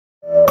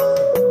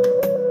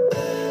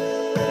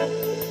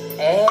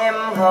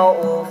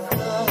hậu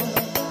phương,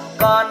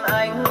 còn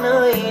anh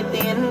nơi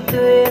tiền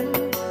tuyến.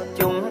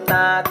 Chúng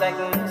ta cách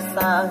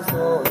xa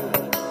rồi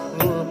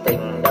nhưng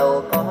tình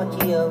đâu có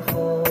chia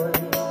phôi.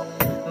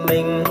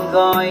 Mình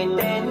gọi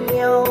tên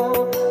nhau,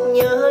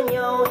 nhớ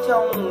nhau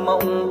trong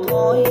mộng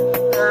thôi,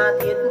 tha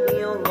thiết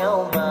yêu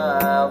nhau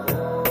mà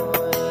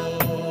vui.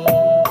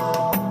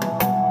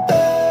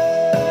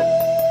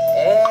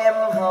 Em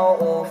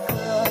hậu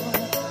phương,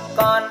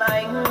 còn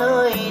anh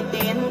nơi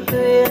tiền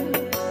tuyến.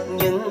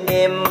 Những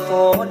đêm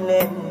phố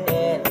lên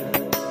đèn,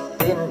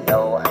 tuyến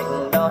đầu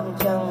anh đón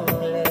trăng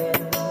lên.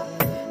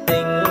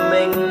 Tình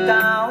mình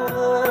cao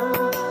hơn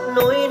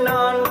núi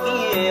non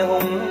kia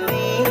hùng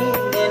vĩ,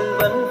 nên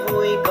vẫn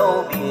vui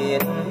câu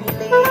biệt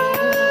ly.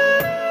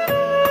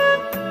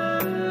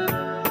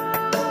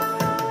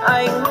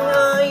 Anh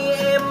ơi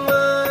em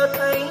mơ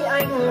thấy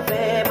anh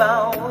về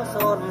bao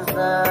rộn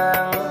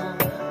ràng,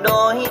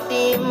 đôi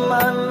tim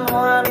hân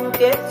hoan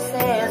kết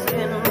xe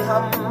duyên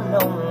thắm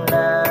nồng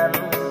nàn.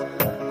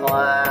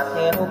 Hòa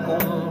theo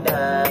cung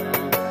đàn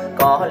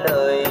có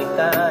lời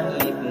ca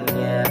nhịp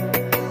nhàng,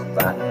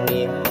 vạn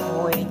niềm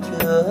vui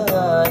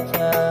chứa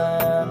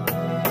chan.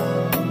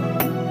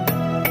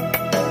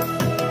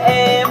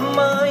 Em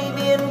ơi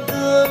biên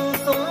cương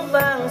súng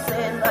vang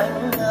rền,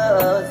 anh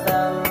ngỡ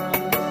rằng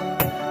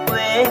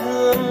quê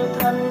hương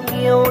thân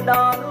yêu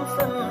đón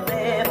xuân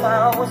về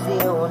pháo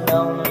diều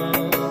nồng.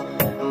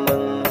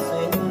 Mừng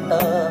duyên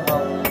tơ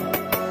hồng,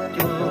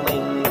 chúng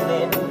mình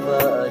nên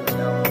vợ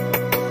chồng,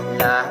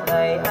 là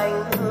ngày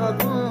anh ước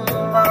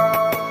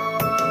mong.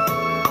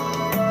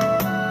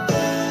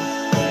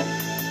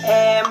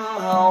 Em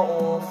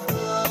hậu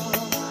phương,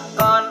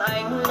 còn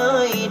anh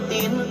nơi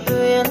tiền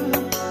tuyến.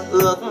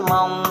 Ước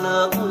mong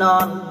nước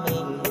non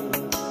mình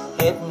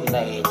hết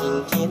ngày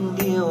chinh chiến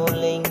điêu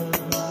linh.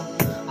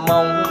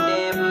 Mong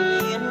đêm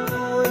yên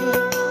vui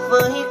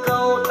với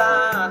câu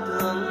ta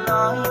thường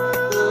nói,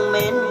 thương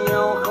mến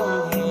nhau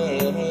không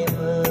hề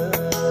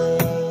vơi.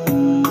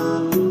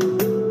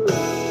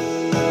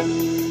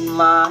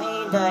 Mãi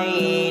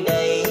đây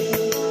đây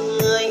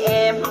người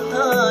em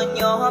thơ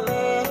nhỏ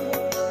bé,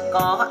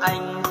 có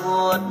anh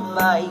vuốt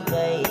vai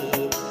gầy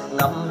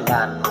ngắm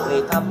làn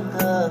môi thắm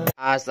thơ.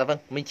 Dạ vâng,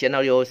 Minh Chiến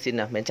Audio xin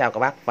mến chào các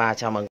bác và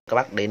chào mừng các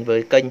bác đến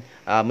với kênh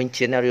Minh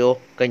Chiến Audio,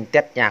 kênh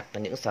test nhạc là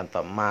những sản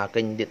phẩm mà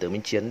kênh điện tử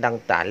Minh Chiến đăng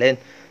tải lên.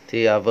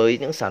 Thì với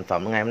những sản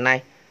phẩm ngày hôm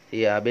nay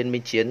thì bên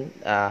Minh Chiến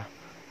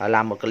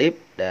làm một clip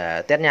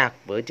để test nhạc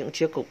với những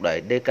chiếc cục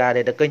đẩy DK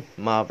Data King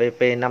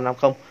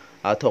MVP550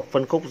 thuộc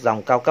phân khúc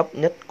dòng cao cấp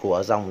nhất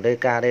của dòng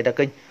DK Data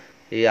King.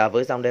 Thì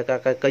với dòng DK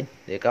Data King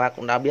thì các bác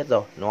cũng đã biết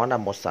rồi, nó là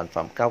một sản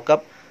phẩm cao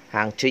cấp,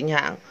 hàng chính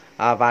hãng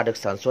và được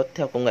sản xuất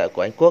theo công nghệ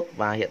của Anh Quốc,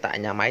 và hiện tại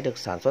nhà máy được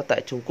sản xuất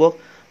tại Trung Quốc.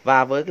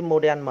 Và với cái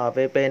model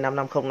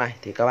MVP550 này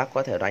thì các bác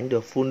có thể đánh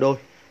được full đôi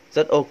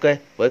rất ok,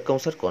 với công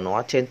suất của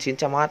nó trên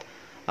 900W,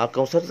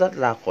 công suất rất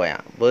là khỏe.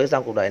 Với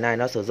dòng cục đẩy này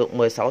nó sử dụng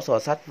 16 sò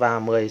sắt và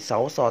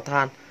 16 sò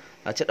than,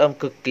 chất âm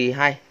cực kỳ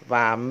hay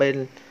và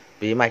bên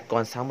vỉ mạch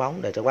còn sáng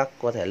bóng, để cho các bác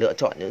có thể lựa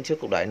chọn những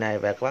chiếc cục đẩy này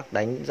về các bác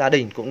đánh gia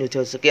đình cũng như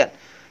chơi sự kiện.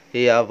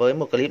 Thì với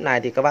một clip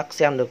này thì các bác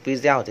xem được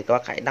video thì các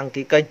bác hãy đăng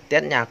ký kênh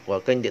test nhạc của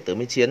kênh điện tử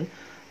Minh Chiến.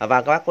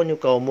 Và các bác có nhu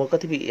cầu mua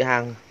các thiết bị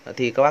hàng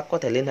thì các bác có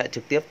thể liên hệ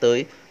trực tiếp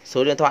tới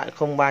số điện thoại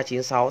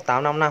 0396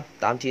 855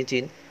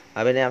 899.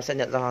 Bên em sẽ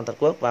nhận giao hàng toàn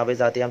quốc. Và bây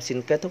giờ thì em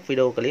xin kết thúc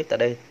video clip tại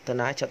đây. Thân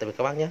ái chào tạm biệt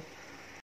các bác nhé.